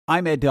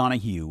I'm Ed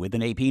Donahue with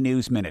an AP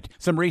News Minute.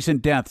 Some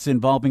recent deaths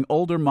involving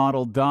older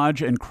model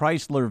Dodge and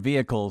Chrysler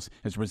vehicles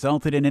has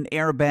resulted in an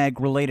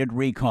airbag-related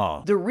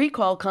recall. The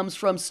recall comes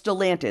from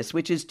Stellantis,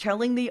 which is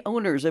telling the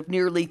owners of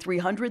nearly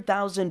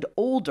 300,000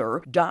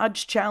 older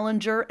Dodge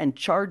Challenger and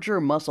Charger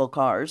muscle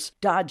cars,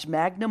 Dodge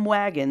Magnum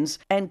wagons,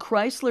 and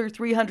Chrysler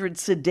 300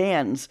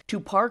 sedans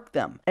to park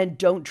them and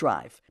don't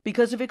drive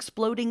because of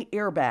exploding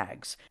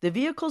airbags. The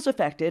vehicles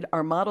affected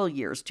are model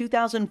years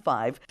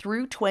 2005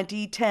 through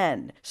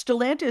 2010.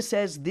 Stellantis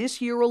says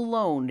this year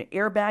alone,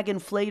 airbag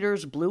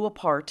inflators blew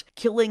apart,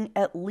 killing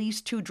at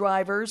least 2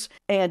 drivers,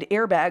 and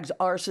airbags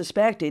are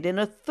suspected in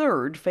a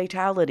 3rd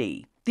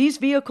fatality. These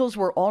vehicles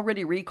were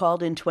already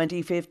recalled in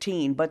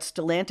 2015, but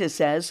Stellantis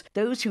says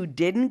those who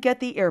didn't get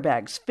the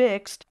airbags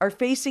fixed are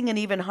facing an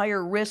even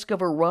higher risk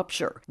of a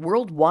rupture.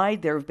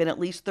 Worldwide, there have been at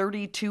least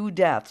 32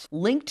 deaths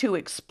linked to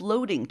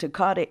exploding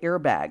Takata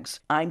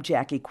airbags. I'm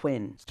Jackie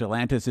Quinn.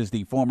 Stellantis is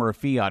the former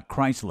Fiat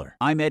Chrysler.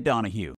 I'm Ed Donahue.